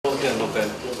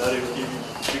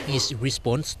His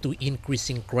response to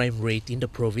increasing crime rate in the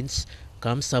province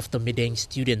comes after Madang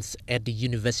students at the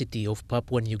University of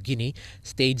Papua New Guinea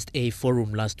staged a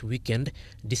forum last weekend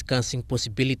discussing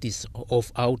possibilities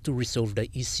of how to resolve the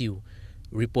issue.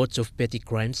 Reports of petty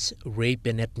crimes, rape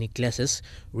and ethnic clashes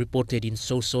reported in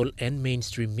social and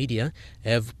mainstream media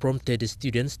have prompted the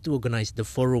students to organize the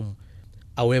forum.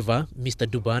 However, Mr.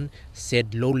 Duban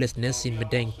said lawlessness in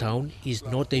Madang town is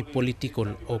not a political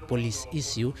or police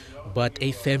issue but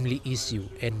a family issue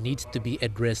and needs to be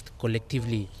addressed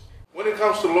collectively. When it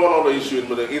comes to law and order issue in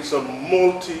Madang, it's a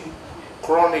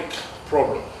multi-chronic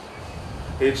problem.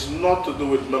 It's not to do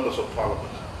with members of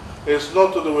parliament. It's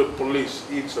not to do with police.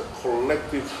 It's a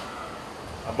collective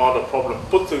amount of problem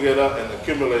put together and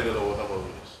accumulated over a number of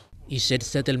years. He said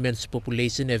settlements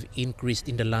population have increased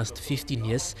in the last 15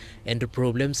 years and the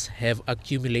problems have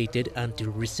accumulated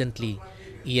until recently.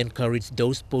 He encouraged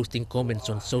those posting comments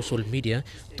on social media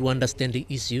to understand the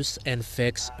issues and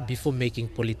facts before making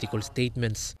political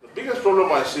statements. The biggest problem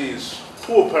I see is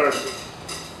poor parenting.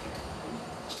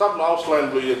 Stop outline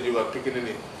blue yet you are picking it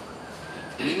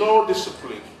in. No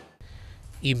discipline.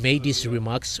 He made these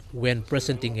remarks when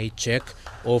presenting a check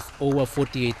of over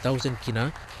 48,000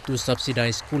 kina to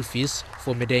subsidize school fees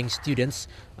for Madang students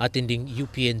attending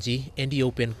UPNG and the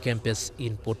Open Campus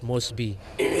in Port Moresby.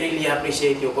 I really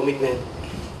appreciate your commitment.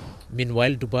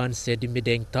 Meanwhile, Duban said the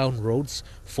Madang town roads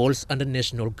falls under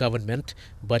national government,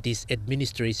 but his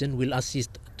administration will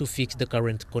assist to fix the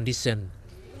current condition.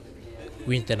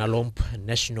 Quinten Alomp,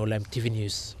 National EMTV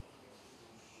News.